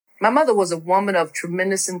My mother was a woman of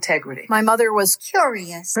tremendous integrity. My mother was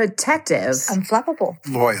curious, protective, unflappable,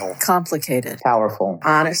 loyal, complicated, powerful,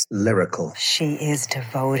 honest, lyrical. She is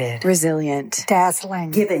devoted, resilient,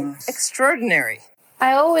 dazzling, giving, extraordinary.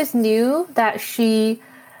 I always knew that she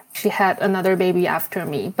had another baby after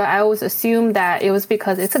me, but I always assumed that it was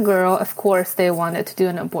because it's a girl. Of course, they wanted to do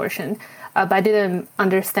an abortion. But I didn't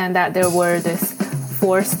understand that there were this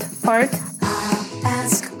forced part.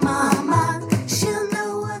 Ask Mama, she'll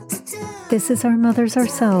know what to do. This is Our Mothers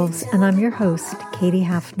Ourselves, and I'm your host, Katie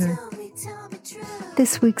Hafner.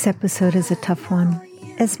 This week's episode is a tough one.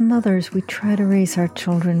 As mothers, we try to raise our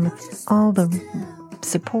children with all the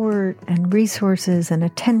support and resources and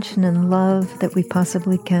attention and love that we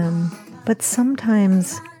possibly can. But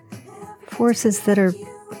sometimes forces that are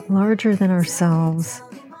larger than ourselves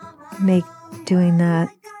make doing that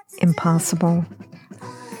impossible.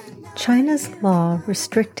 China's law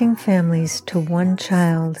restricting families to one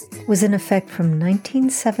child was in effect from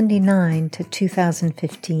 1979 to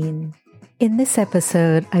 2015. In this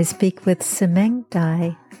episode, I speak with Simeng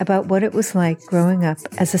Dai about what it was like growing up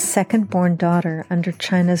as a second-born daughter under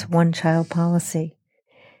China's one-child policy.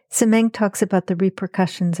 Simeng talks about the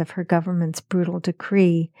repercussions of her government's brutal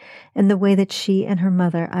decree and the way that she and her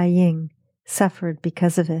mother, Ai Ying, suffered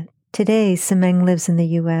because of it. Today, Simeng lives in the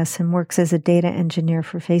U.S. and works as a data engineer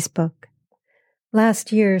for Facebook.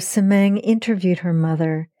 Last year, Simeng interviewed her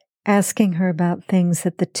mother, asking her about things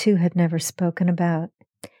that the two had never spoken about.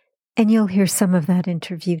 And you'll hear some of that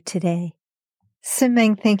interview today.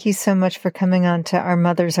 Simeng, thank you so much for coming on to Our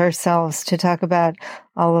Mothers Ourselves to talk about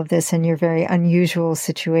all of this and your very unusual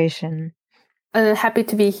situation. Happy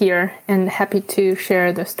to be here and happy to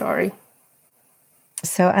share the story.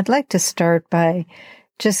 So I'd like to start by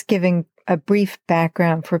just giving a brief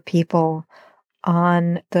background for people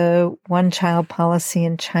on the one-child policy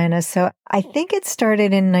in China. So I think it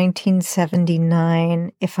started in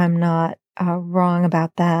 1979, if I'm not wrong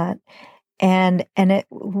about that. And it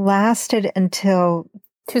lasted until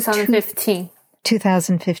 2015.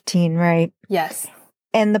 2015, right? Yes.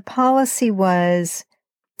 And the policy was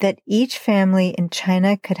that each family in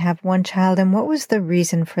China could have one child. And what was the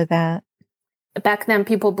reason for that? Back then,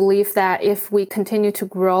 people believed that if we continue to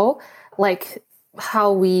grow, like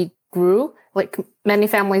how we grew, like many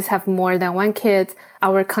families have more than one kid,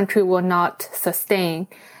 our country will not sustain.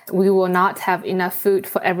 We will not have enough food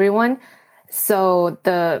for everyone. So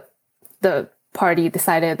the party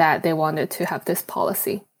decided that they wanted to have this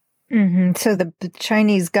policy. Mm-hmm. So the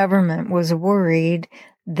Chinese government was worried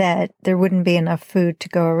that there wouldn't be enough food to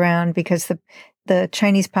go around because the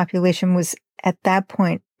Chinese population was at that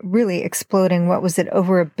point really exploding. What was it?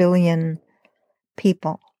 Over 1 billion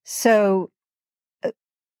people. So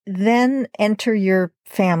then enter your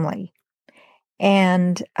family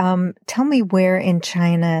and tell me where in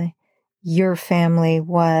China your family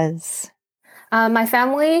was. My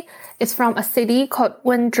family is from a city called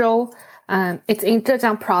Wenzhou. It's in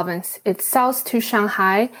Zhejiang province. It's south to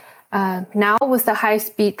Shanghai. Now with the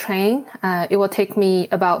high-speed train, it will take me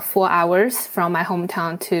about 4 hours from my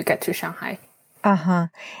hometown to get to Shanghai. Uh-huh.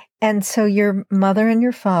 And so your mother and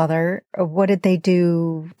your father, what did they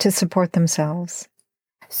do to support themselves?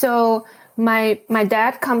 So my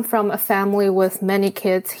dad come from a family with many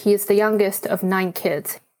kids. He's the youngest of 9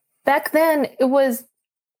 kids. Back then, it was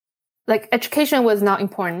like education was not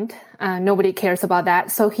important. Nobody cares about that.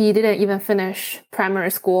 So he didn't even finish primary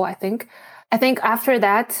school, I think. I think after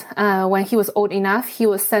that, when he was old enough, he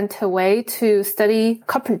was sent away to study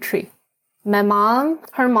carpentry.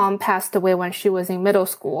 Her mom passed away when she was in middle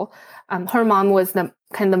school. Her mom was the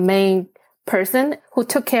main person who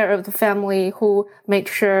took care of the family, who made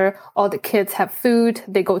sure all the kids have food,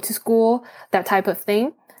 they go to school, that type of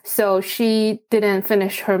thing. So she didn't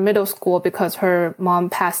finish her middle school because her mom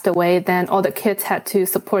passed away. Then all the kids had to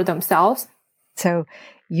support themselves. So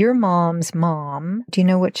your mom's mom, do you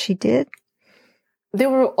know what she did? They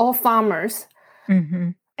were all farmers. Mm-hmm.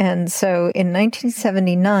 And so in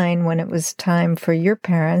 1979, when it was time for your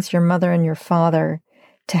parents, your mother and your father,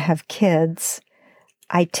 to have kids,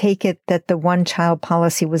 I take it that the one-child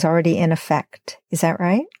policy was already in effect. Is that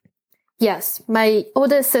right? Yes. My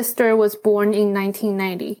oldest sister was born in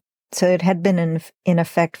 1990. So it had been in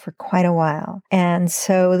effect for quite a while. And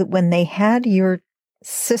so when they had your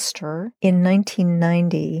sister in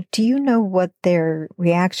 1990, do you know what their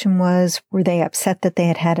reaction was? Were they upset that they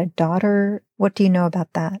had a daughter? What do you know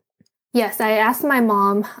about that? Yes, I asked my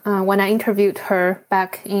mom when I interviewed her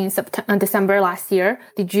back in December last year,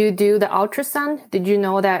 did you do the ultrasound? Did you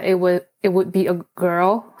know that it would be a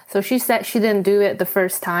girl? So she said she didn't do it the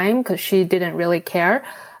first time because she didn't really care.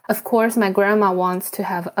 Of course, my grandma wants to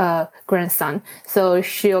have a grandson, so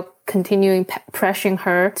she'll continue pressuring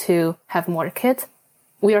her to have more kids.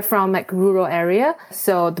 We are from like rural area,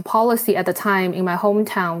 so the policy at the time in my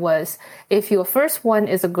hometown was if your first one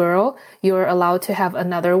is a girl, you're allowed to have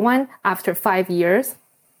another one after 5 years.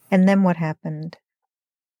 And then what happened?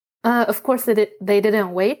 Of course, they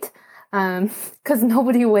didn't wait because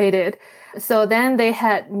nobody waited. So then they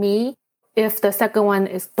had me. If the second one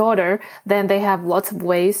is daughter, then they have lots of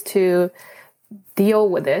ways to deal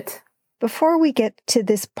with it. Before we get to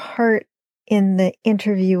this part in the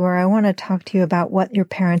interview where I want to talk to you about what your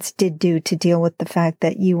parents did do to deal with the fact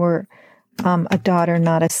that you were a daughter,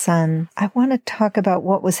 not a son, I want to talk about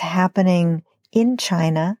what was happening in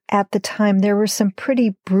China at the time. There were some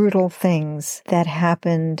pretty brutal things that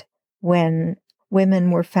happened when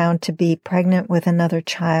women were found to be pregnant with another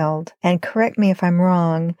child. And correct me if I'm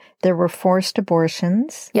wrong, there were forced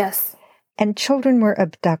abortions. Yes. And children were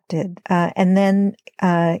abducted and then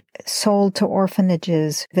sold to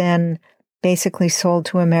orphanages, then basically sold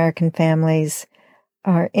to American families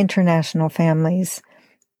or international families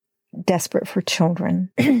desperate for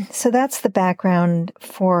children. So that's the background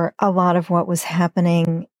for a lot of what was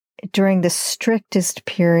happening during the strictest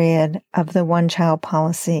period of the one-child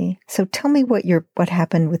policy. So tell me what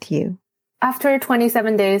happened with you. After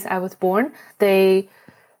 27 days I was born, they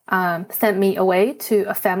sent me away to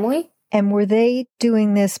a family. And were they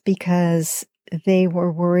doing this because they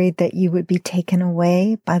were worried that you would be taken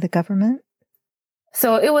away by the government?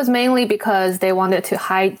 So it was mainly because they wanted to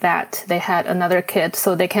hide that they had another kid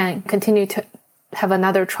so they can continue to have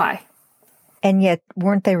another try. And yet,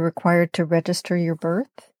 weren't they required to register your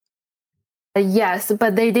birth? Yes,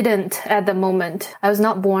 but they didn't at the moment. I was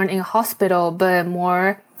not born in a hospital, but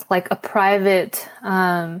more like a private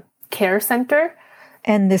care center.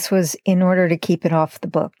 And this was in order to keep it off the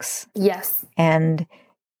books. Yes. And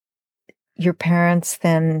your parents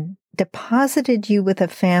then deposited you with a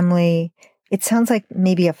family. It sounds like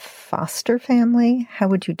maybe a foster family. How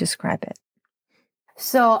would you describe it?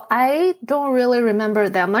 So I don't really remember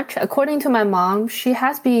that much. According to my mom, she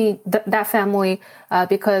has been that family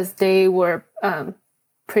because they were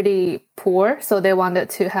pretty poor. So they wanted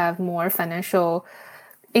to have more financial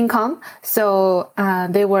income. So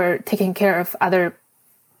they were taking care of other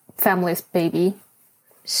family's baby.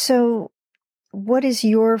 So what is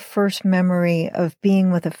your first memory of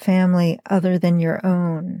being with a family other than your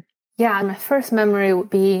own? Yeah, my first memory would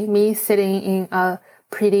be me sitting in a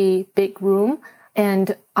pretty big room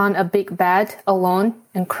and on a big bed alone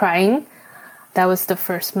and crying. That was the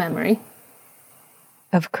first memory.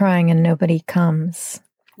 Of crying and nobody comes.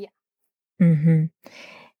 Yeah. Mm-hmm.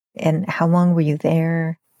 And how long were you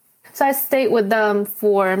there? So I stayed with them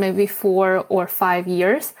for maybe 4 or 5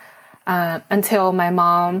 years until my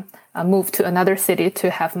mom moved to another city to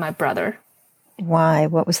have my brother. Why?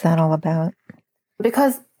 What was that all about?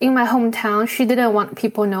 Because in my hometown, she didn't want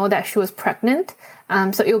people to know that she was pregnant.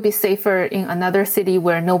 So it would be safer in another city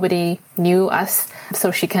where nobody knew us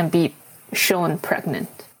so she can be shown pregnant.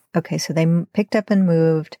 Okay, so they picked up and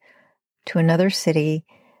moved to another city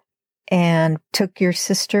and took your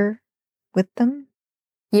sister with them?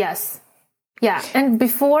 Yes. Yeah. And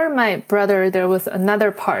before my brother, there was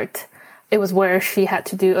another part. It was where she had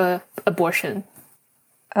to do an abortion.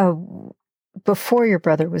 Before your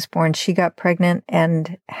brother was born, she got pregnant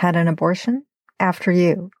and had an abortion after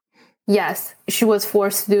you? Yes. She was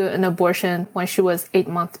forced to do an abortion when she was 8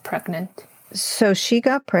 months pregnant. So she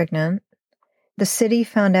got pregnant. The city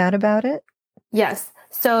found out about it? Yes.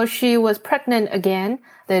 So she was pregnant again.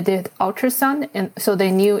 They did ultrasound, and so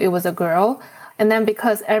they knew it was a girl. And then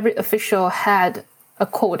because every official had a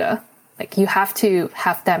quota, like you have to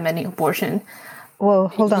have that many abortions. Well,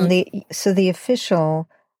 hold on. So the official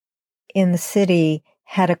in the city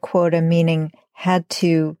had a quota, meaning had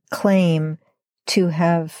to claim to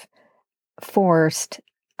have forced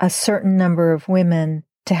a certain number of women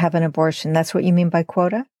to have an abortion. That's what you mean by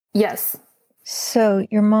quota? Yes. So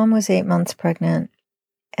your mom was 8 months pregnant,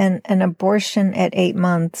 and an abortion at 8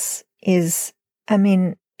 months is,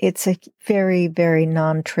 it's a very, very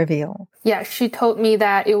non-trivial. Yeah, she told me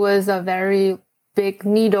that it was a very big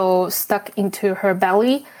needle stuck into her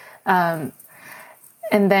belly, and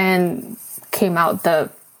then came out the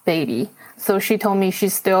baby. So she told me she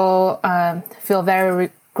still feel very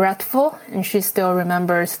regretful, and she still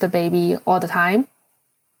remembers the baby all the time.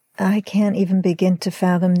 I can't even begin to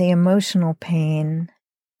fathom the emotional pain.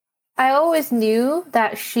 I always knew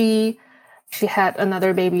that she had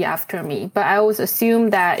another baby after me, but I always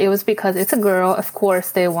assumed that it was because it's a girl. Of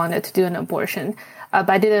course, they wanted to do an abortion, but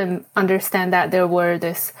I didn't understand that there were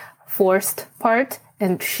this forced part,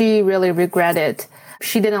 and she really regretted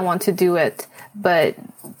She didn't want to do it, but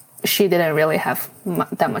she didn't really have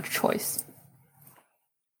that much choice.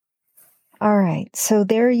 All right. So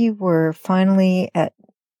there you were, finally at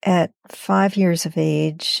 5 years of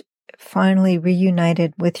age, finally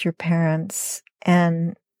reunited with your parents.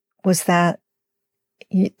 And was that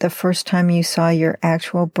the first time you saw your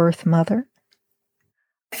actual birth mother?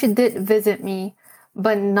 She did visit me,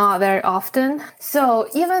 but not very often. So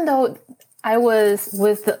even though I was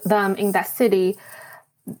with them in that city,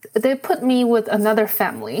 they put me with another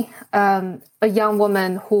family, a young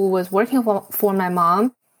woman who was working for my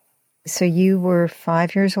mom. So you were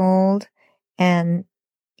 5 years old and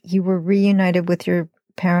you were reunited with your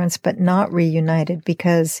parents, but not reunited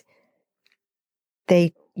because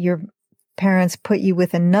your parents put you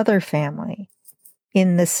with another family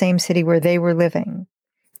in the same city where they were living.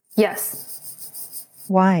 Yes.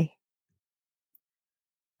 Why?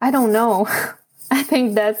 I don't know. I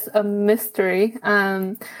think that's a mystery.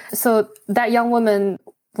 So that young woman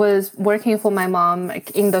was working for my mom,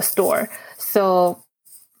 like, in the store. So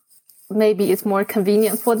maybe it's more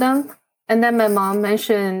convenient for them. And then my mom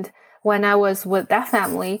mentioned when I was with that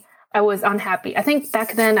family, I was unhappy. I think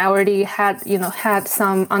back then I already had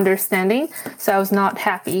some understanding. So I was not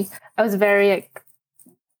happy. I was very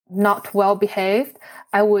not well behaved.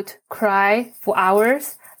 I would cry for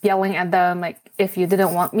hours, yelling at them, like, if you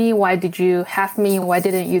didn't want me, why did you have me? Why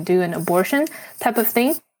didn't you do an abortion? Type of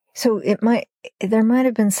thing. So there might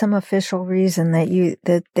have been some official reason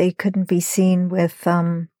that they couldn't be seen with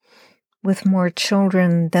more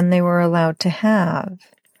children than they were allowed to have.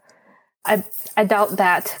 I doubt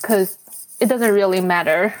that, because it doesn't really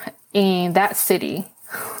matter in that city.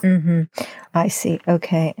 Mm-hmm. I see.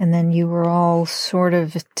 Okay. And then you were all sort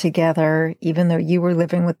of together, even though you were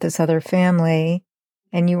living with this other family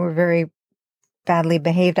and you were very badly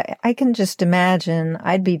behaved. I can just imagine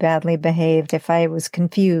I'd be badly behaved if I was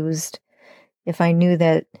confused, if I knew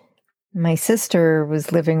that my sister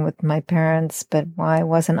was living with my parents, but why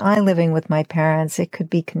wasn't I living with my parents? It could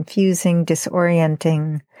be confusing,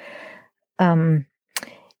 disorienting.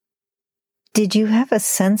 Did you have a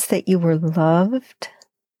sense that you were loved?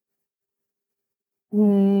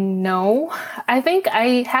 No, I think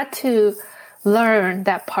I had to learn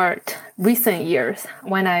that part recent years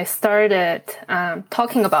when I started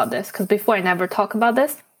talking about this, because before I never talk about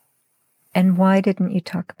this. And why didn't you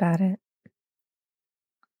talk about it?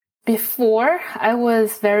 Before, I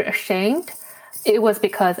was very ashamed. It was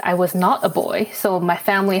because I was not a boy, so my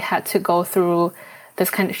family had to go through this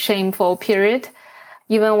kind of shameful period.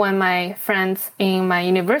 Even when my friends in my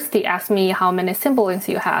university asked me how many siblings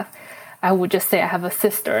you have, I would just say I have a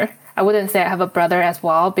sister. I wouldn't say I have a brother as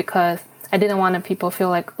well, because I didn't want people to feel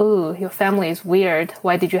like, ooh, your family is weird.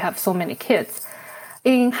 Why did you have so many kids?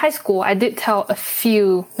 In high school, I did tell a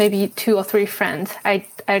few, maybe 2 or 3 friends. I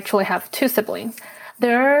actually have 2 siblings.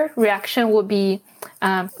 Their reaction would be,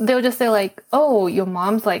 they'll just say like, oh, your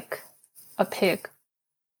mom's like a pig.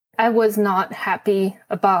 I was not happy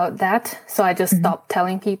about that, so I just stopped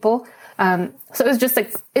telling people. So it's just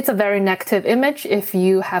like, it's a very negative image if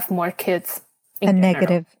you have more kids. A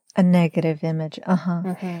negative image.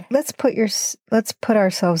 Let's put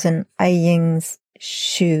ourselves in Ai Ying's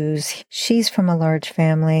shoes. She's from a large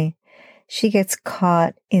family. She gets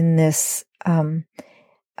caught in this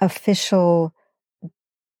official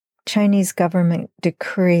Chinese government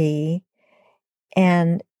decree.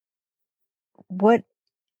 And what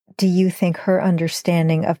do you think her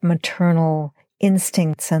understanding of maternal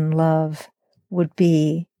instincts and love would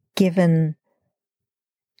be, given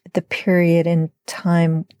the period in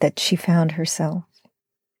time that she found herself?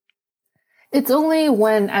 It's only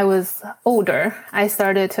when I was older, I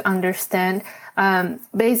started to understand.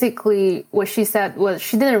 Basically, what she said was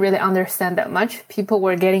she didn't really understand that much. People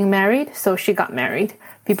were getting married, so she got married.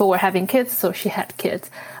 People were having kids, so she had kids.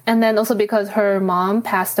 And then also because her mom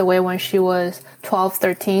passed away when she was 12,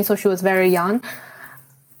 13, so she was very young.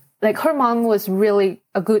 Like, her mom was really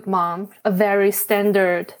a good mom, a very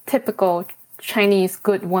standard, typical Chinese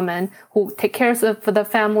good woman who take care of the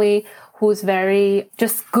family, who's very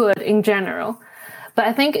just good in general. But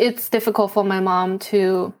I think it's difficult for my mom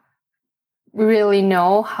to really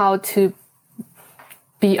know how to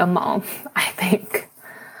be a mom, I think.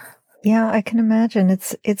 Yeah, I can imagine.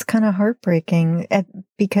 It's kind of heartbreaking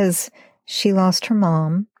because she lost her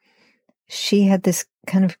mom. She had this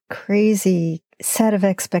kind of crazy set of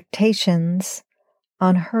expectations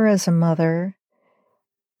on her as a mother.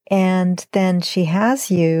 And then she has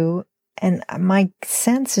you. And my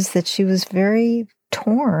sense is that she was very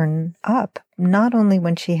torn up, not only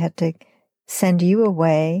when she had to send you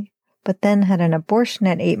away, but then had an abortion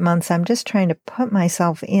at 8 months. I'm just trying to put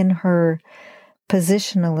myself in her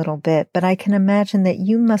position a little bit, but I can imagine that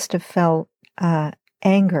you must have felt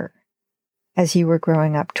anger as you were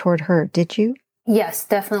growing up toward her. Did you? Yes,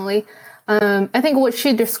 definitely. I think what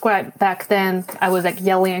she described back then, I was like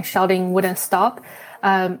yelling and shouting, wouldn't stop.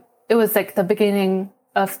 It was like the beginning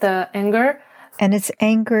of the anger. And it's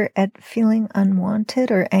anger at feeling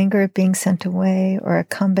unwanted or anger at being sent away or a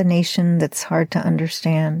combination that's hard to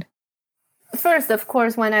understand? First, of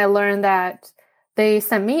course, when I learned that they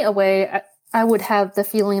sent me away, I would have the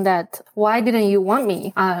feeling that, why didn't you want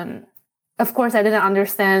me? Of course, I didn't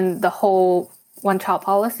understand the whole one-child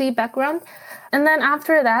policy background. And then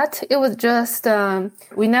after that, it was just,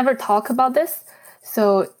 we never talk about this.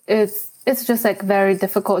 So it's just like very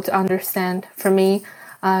difficult to understand for me.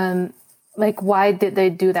 Like, why did they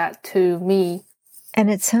do that to me? And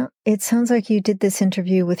it sounds like you did this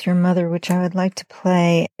interview with your mother, which I would like to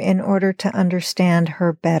play in order to understand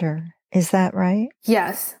her better. Is that right?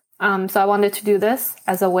 Yes. So I wanted to do this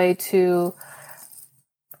as a way to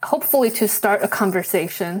hopefully to start a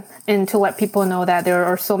conversation and to let people know that there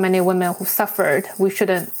are so many women who suffered. We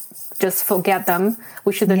shouldn't just forget them.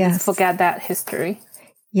 We shouldn't just forget that history.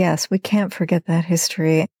 Yes, we can't forget that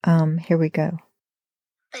history. Here we go.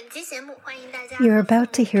 You're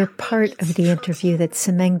about to hear part of the interview that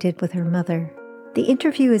Simeng did with her mother. The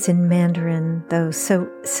interview is in Mandarin, though, so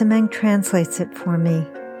Simeng translates it for me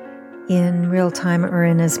in real time or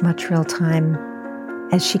in as much real time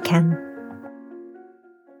as she can.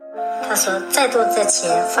 他说再多的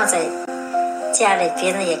钱放在家里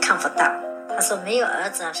别人也看不到。他说没有儿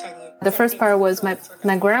子啊，像你。 The first part was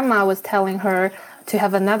my grandma was telling her to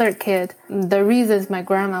have another kid. The reasons my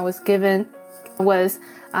grandma was given was,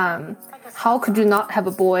 how could you not have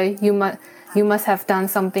a boy? You must have done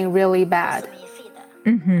something really bad.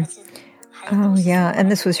 Mm-hmm. Oh, yeah. And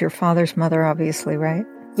this was your father's mother, obviously, right?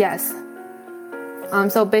 Yes.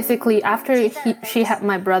 So basically, after she had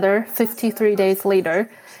my brother, 53 days later,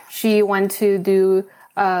 she went to do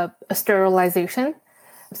a sterilization.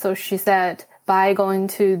 So she said, by going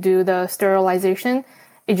to do the sterilization,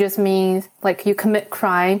 it just means like you commit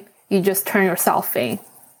crime, you just turn yourself in.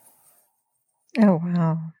 Oh,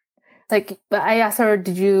 wow. Like, I asked her,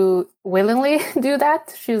 did you willingly do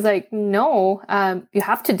that? She was like, no, you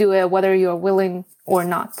have to do it whether you're willing or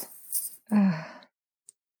not.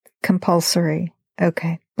 Compulsory.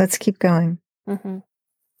 Okay, let's keep going. Mm-hmm.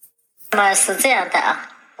 是这样的啊，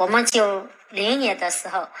我们90年的时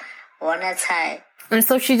候，我呢才。 And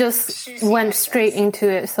so she just went straight into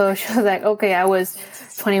it. So she was like, okay, I was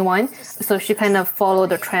 21. So she kind of followed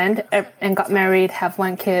the trend and got married, have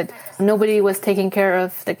one kid. Nobody was taking care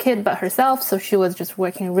of the kid but herself. So she was just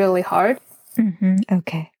working really hard. Mm-hmm.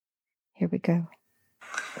 Okay, here we go.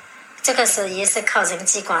 这个是也是靠人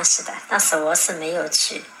际关系的，但是我是没有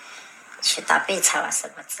去打 B 超啊什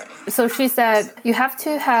么之类的。 So she said you have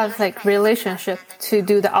to have like relationship to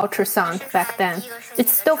do the ultrasound back then.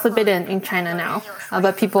 It's still forbidden in China now,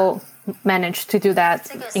 but people manage to do that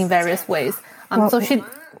in various ways.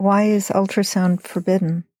 Why is ultrasound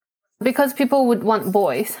forbidden? Because people would want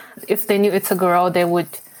boys. If they knew it's a girl, they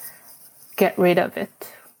would get rid of it.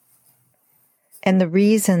 And the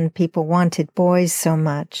reason people wanted boys so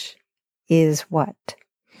much is what?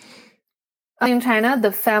 In China,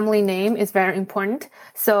 the family name is very important.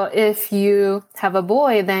 So if you have a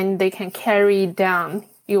boy, then they can carry down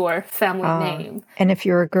your family name. And if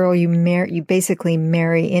you're a girl, you basically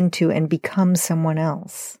marry into and become someone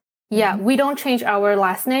else. Yeah, we don't change our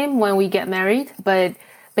last name when we get married, but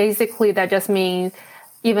basically that just means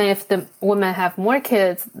even if the women have more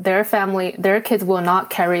kids, their kids will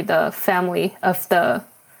not carry the family of the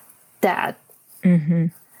dad.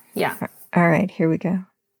 Mm-hmm. Yeah. All right, here we go.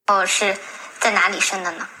 我是在哪里生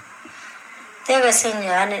的呢？第二个是女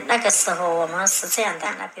儿，那个时候我们是这样的，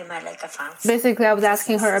那边买了一个房子。 Basically, I was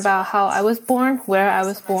asking her about how I was born, where I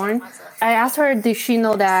was born. I asked her, did she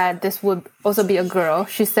know that this would also be a girl?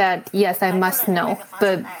 She said, yes, I must know.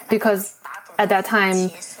 But because at that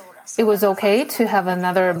time, it was okay to have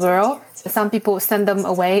another girl. Some people would send them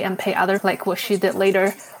away and pay others, like what she did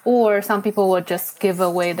later. Or some people would just give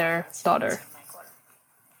away their daughter.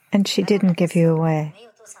 And she didn't give you away?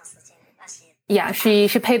 Yeah, she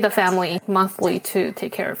paid the family monthly to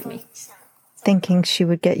take care of me. Thinking she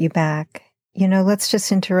would get you back. You know, let's just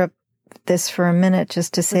interrupt this for a minute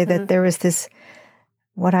just to say that there was this,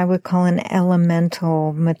 what I would call an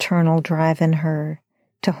elemental maternal drive in her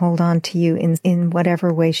to hold on to you in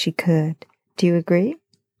whatever way she could. Do you agree?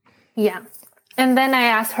 Yeah. And then I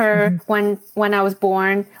asked her when I was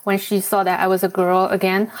born, when she saw that I was a girl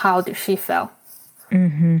again, how did she feel?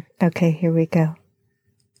 Mm-hmm. Okay, here we go.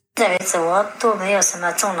 这辈子我都没有什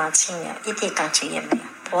么重男轻女，一点感情也没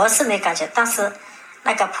有。我是没感觉，但是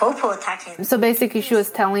那个婆婆她肯定。 So basically, she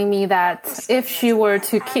was telling me that if she were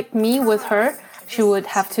to keep me with her, she would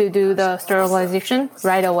have to do the sterilization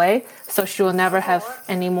right away, so she will never have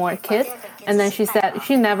any more kids. And then she said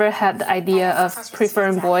she never had the idea of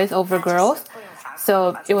preferring boys over girls.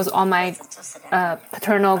 So it was on my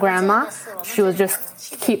paternal grandma. She would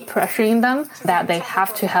just keep pressuring them that they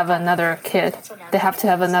have to have another kid. They have to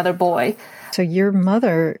have another boy. So your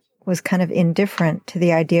mother was kind of indifferent to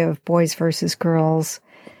the idea of boys versus girls,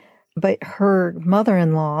 but her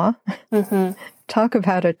mother-in-law, talk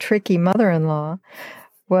about a tricky mother-in-law,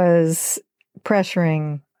 was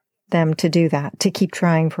pressuring them to do that, to keep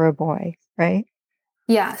trying for a boy, right?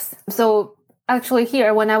 Yes. So actually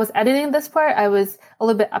here, when I was editing this part, I was a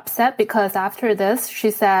little bit upset because after this,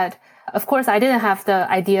 she said, of course, I didn't have the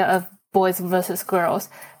idea of boys versus girls.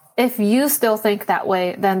 If you still think that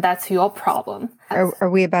way, then that's your problem. Are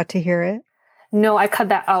we about to hear it? No, I cut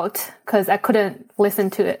that out because I couldn't listen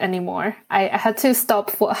to it anymore. I had to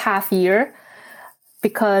stop for a half year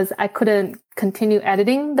because I couldn't continue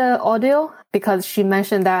editing the audio because she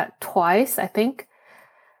mentioned that twice, I think.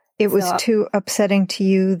 It was too upsetting to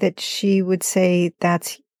you that she would say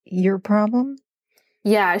that's your problem?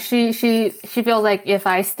 Yeah, she feels like if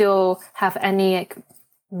I still have any like,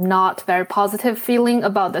 not very positive feeling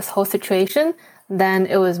about this whole situation, then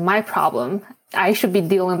it was my problem. I should be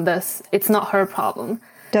dealing with this. It's not her problem.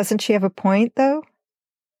 Doesn't she have a point, though?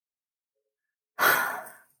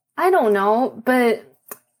 I don't know, but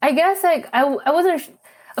I guess like I wasn't.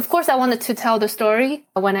 Of course, I wanted to tell the story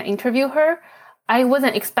when I interview her. I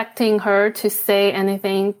wasn't expecting her to say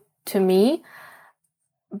anything to me,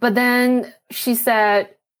 but then she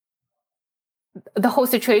said the whole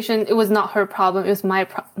situation, it was not her problem. It was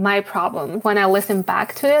my problem. When I listened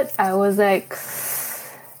back to it, I was like,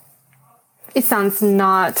 it sounds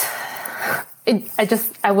not,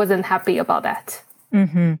 I wasn't happy about that.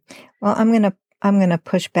 Mm-hmm. Well, I'm going to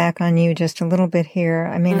push back on you just a little bit here.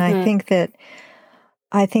 I mean, I think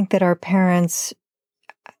that our parents,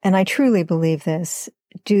 and I truly believe this,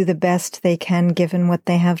 do the best they can given what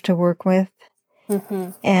they have to work with.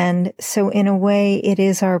 Mm-hmm. And so in a way, it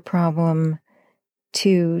is our problem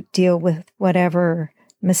to deal with whatever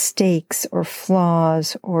mistakes or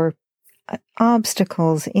flaws or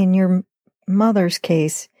obstacles. In your mother's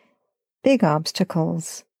case, big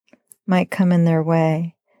obstacles might come in their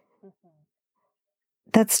way.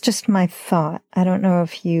 That's just my thought. I don't know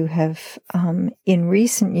if you have, in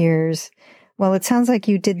recent years, well, it sounds like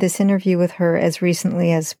you did this interview with her as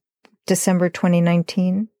recently as December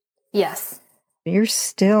 2019. Yes. You're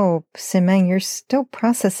still, Simeng, you're still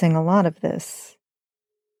processing a lot of this.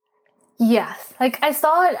 Yes. Like I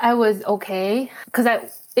thought I was okay because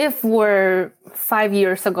if we're 5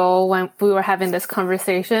 years ago when we were having this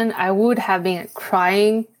conversation, I would have been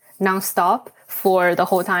crying nonstop for the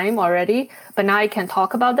whole time already. But now I can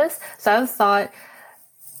talk about this. So I thought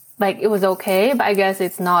like it was okay, but I guess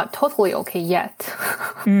it's not totally okay yet.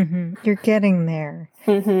 Mm-hmm. You're getting there.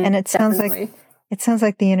 Mm-hmm, and it sounds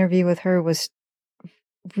like the interview with her was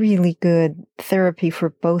really good therapy for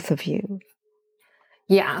both of you.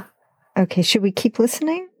 Yeah. Okay, should we keep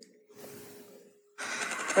listening?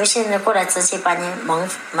 有些人过来直接把你门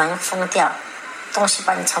封掉，东西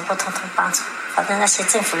把你全部统统搬走，反正那些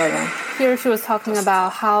政府的人。 Here she was talking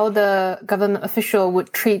about how the government official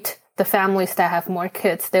would treat the families that have more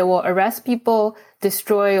kids. They will arrest people,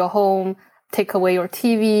 destroy your home, take away your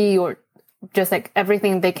TV, or just like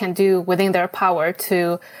everything they can do within their power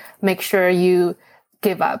to make sure you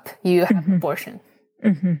give up, you have abortion.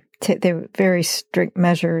 Mm-hmm. They're very strict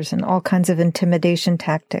measures and all kinds of intimidation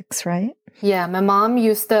tactics, right? Yeah, my mom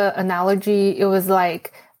used the analogy. It was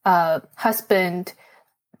like a husband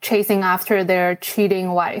chasing after their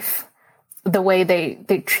cheating wife. The way they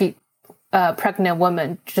treat pregnant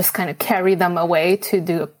women, just kind of carry them away to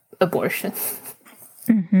do abortion.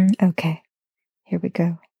 Mm-hmm. Okay, here we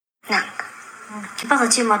go.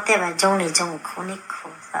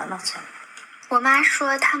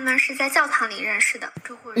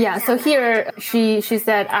 Yeah, so here she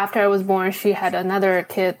said after I was born, she had another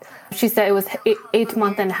kid. She said it was 8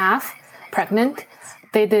 months and a half pregnant.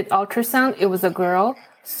 They did ultrasound. It was a girl.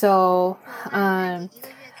 So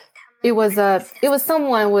it was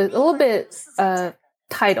someone with a little bit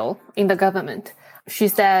title in the government. She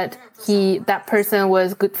said that person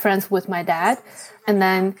was good friends with my dad, and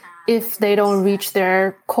then if they don't reach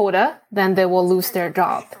their quota, then they will lose their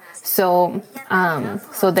job. So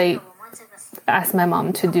they asked my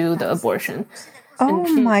mom to do the abortion.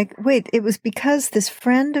 Wait, it was because this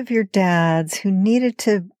friend of your dad's who needed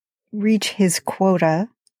to reach his quota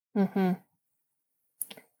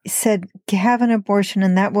said, have an abortion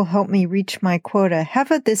and that will help me reach my quota.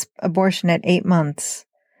 Have this abortion at 8 months.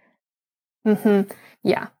 Mm-hmm.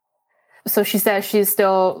 Yeah. So she said she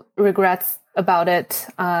still regrets about it.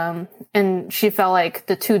 And she felt like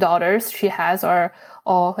the 2 daughters she has are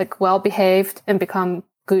all like well-behaved and become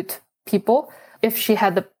good people. If she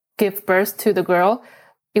had to give birth to the girl,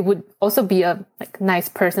 it would also be a like nice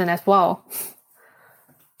person as well.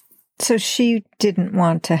 So she didn't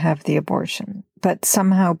want to have the abortion, but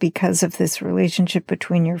somehow because of this relationship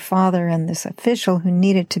between your father and this official who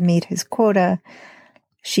needed to meet his quota,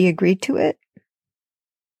 she agreed to it?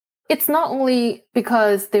 It's not only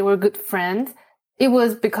because they were good friends. It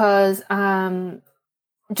was because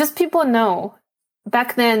just people know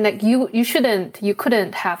back then that you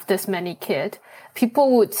couldn't have this many kids.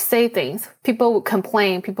 People would say things. People would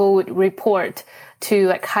complain. People would report to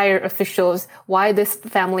like higher officials why this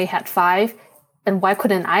family had 5 and why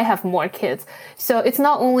couldn't I have more kids. So it's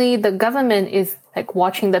not only the government is like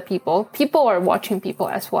watching the people. People are watching people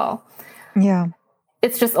as well. Yeah.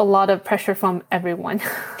 It's just a lot of pressure from everyone.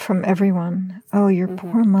 From everyone. Oh, your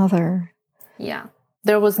poor mother. Yeah.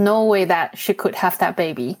 There was no way that she could have that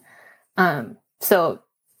baby. So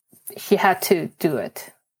she had to do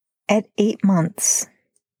it. At 8 months.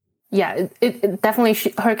 Yeah, it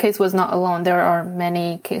definitely, her case was not alone. There are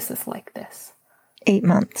many cases like this. 8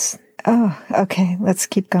 months. Oh, okay. Let's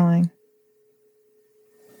keep going.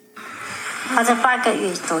 好像8个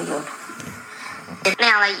月都有了。那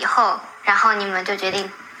样了以后，然后你们就决定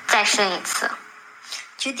再生一次，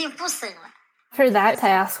决定不生了。 After that,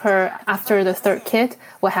 I asked her after the 3rd kid,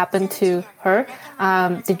 what happened to her?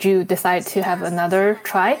 Did you decide to have another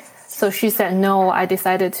try? So she said, no, I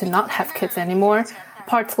decided to not have kids anymore,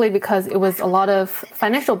 partly because it was a lot of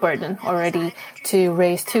financial burden already to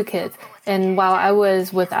raise 2 kids. And while I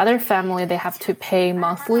was with other family, they have to pay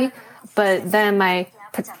monthly. But then my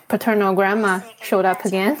paternal grandma showed up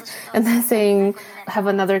again and then saying, have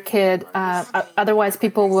another kid. Otherwise,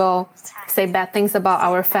 people will say bad things about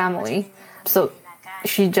our family. So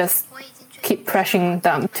she just keep pressuring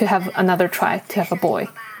them to have another try, to have a boy.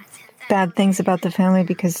 Bad things about the family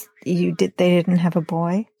because they didn't have a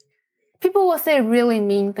boy? People will say really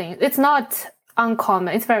mean things. It's not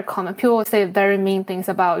uncommon. It's very common. People will say very mean things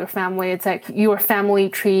about your family. It's like your family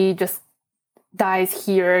tree just dies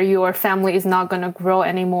here. Your family is not going to grow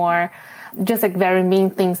anymore. Just like very mean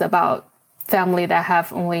things about family that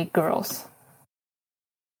have only girls.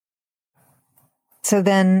 So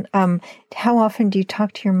then, how often do you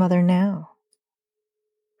talk to your mother now?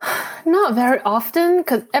 Not very often,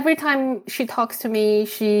 because every time she talks to me,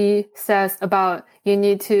 she says about, you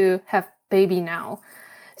need to have baby now.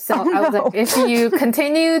 So I was like, if you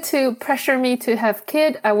continue to pressure me to have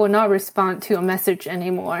kid, I will not respond to a message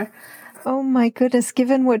anymore. Oh my goodness,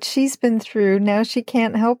 given what she's been through, now she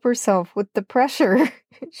can't help herself with the pressure.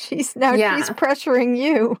 She's pressuring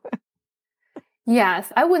you.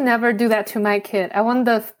 Yes, I would never do that to my kid. I want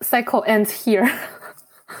the cycle ends here.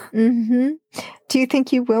 Mm-hmm. Do you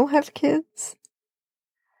think you will have kids?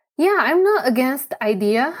 Yeah, I'm not against the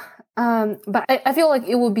idea, but I feel like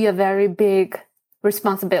it will be a very big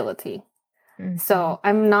responsibility. Mm-hmm. So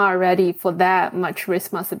I'm not ready for that much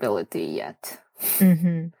responsibility yet.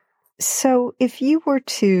 Mm-hmm. So if you were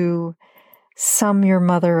to sum your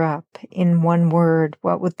mother up in one word,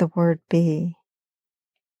 what would the word be?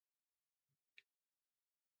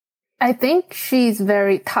 I think she's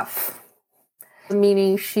very tough,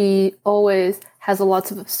 meaning she always has a lot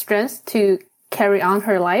of strength to carry on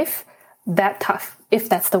her life. That tough, if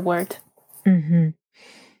that's the word. Mm-hmm.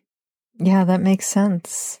 Yeah, that makes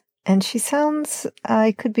sense. And she sounds,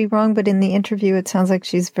 I could be wrong, but in the interview, it sounds like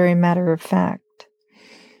she's very matter of fact.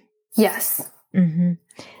 Yes. Mm-hmm.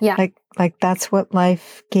 Yeah. Like that's what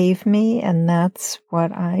life gave me, and that's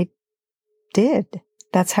what I did.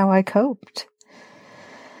 That's how I coped.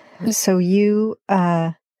 So you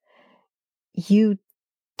did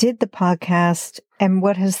the podcast, and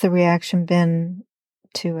what has the reaction been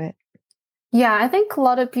to it? Yeah, I think a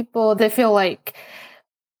lot of people, they feel like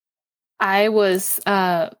I was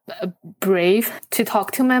brave to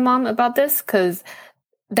talk to my mom about this, because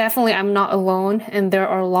definitely I'm not alone, and there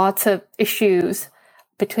are lots of issues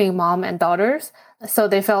between mom and daughters. So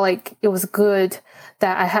they felt like it was good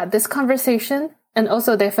that I had this conversation, and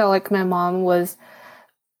also they felt like my mom was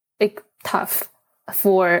tough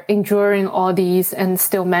for enduring all these and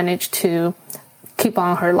still managed to keep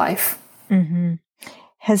on her life. Mm-hmm.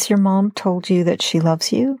 Has your mom told you that she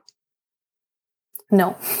loves you?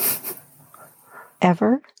 No.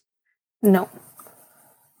 Ever? No.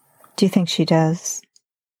 Do you think she does?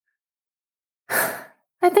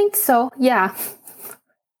 I think so, yeah.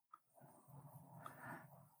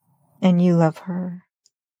 and you love her.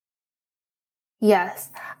 Yes.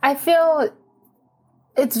 I feel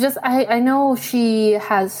it's just, I know she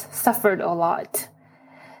has suffered a lot.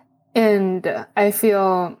 And I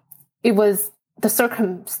feel it was the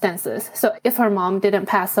circumstances. So if her mom didn't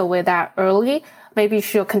pass away that early, maybe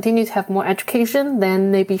she'll continue to have more education,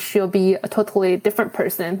 then maybe she'll be a totally different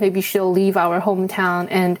person. Maybe she'll leave our hometown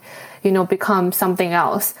and, become something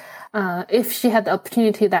else. If she had the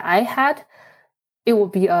opportunity that I had, it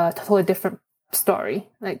would be a totally different story.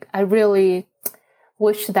 Like, I really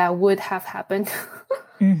wish that would have happened.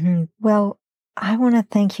 Mm-hmm. Well, I want to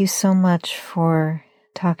thank you so much for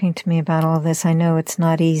talking to me about all this. I know it's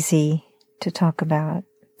not easy to talk about.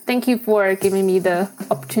 Thank you for giving me the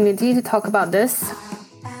opportunity to talk about this.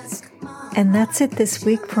 And that's it this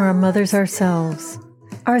week for Our Mothers Ourselves.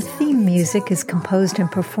 Our theme music is composed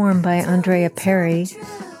and performed by Andrea Perry.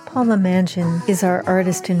 Paula Mangin is our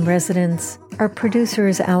artist in residence. Our producer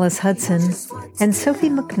is Alice Hudson. And Sophie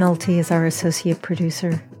McNulty is our associate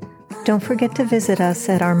producer. Don't forget to visit us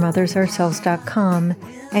at ourmothersourselves.com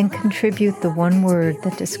and contribute the one word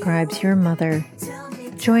that describes your mother.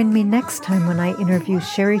 Join me next time when I interview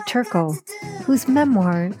Sherry Turkle, whose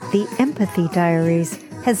memoir, The Empathy Diaries,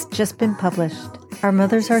 has just been published. Our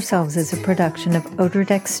Mothers Ourselves is a production of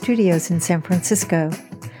Odredeck Studios in San Francisco.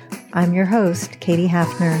 I'm your host, Katie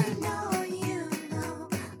Hafner.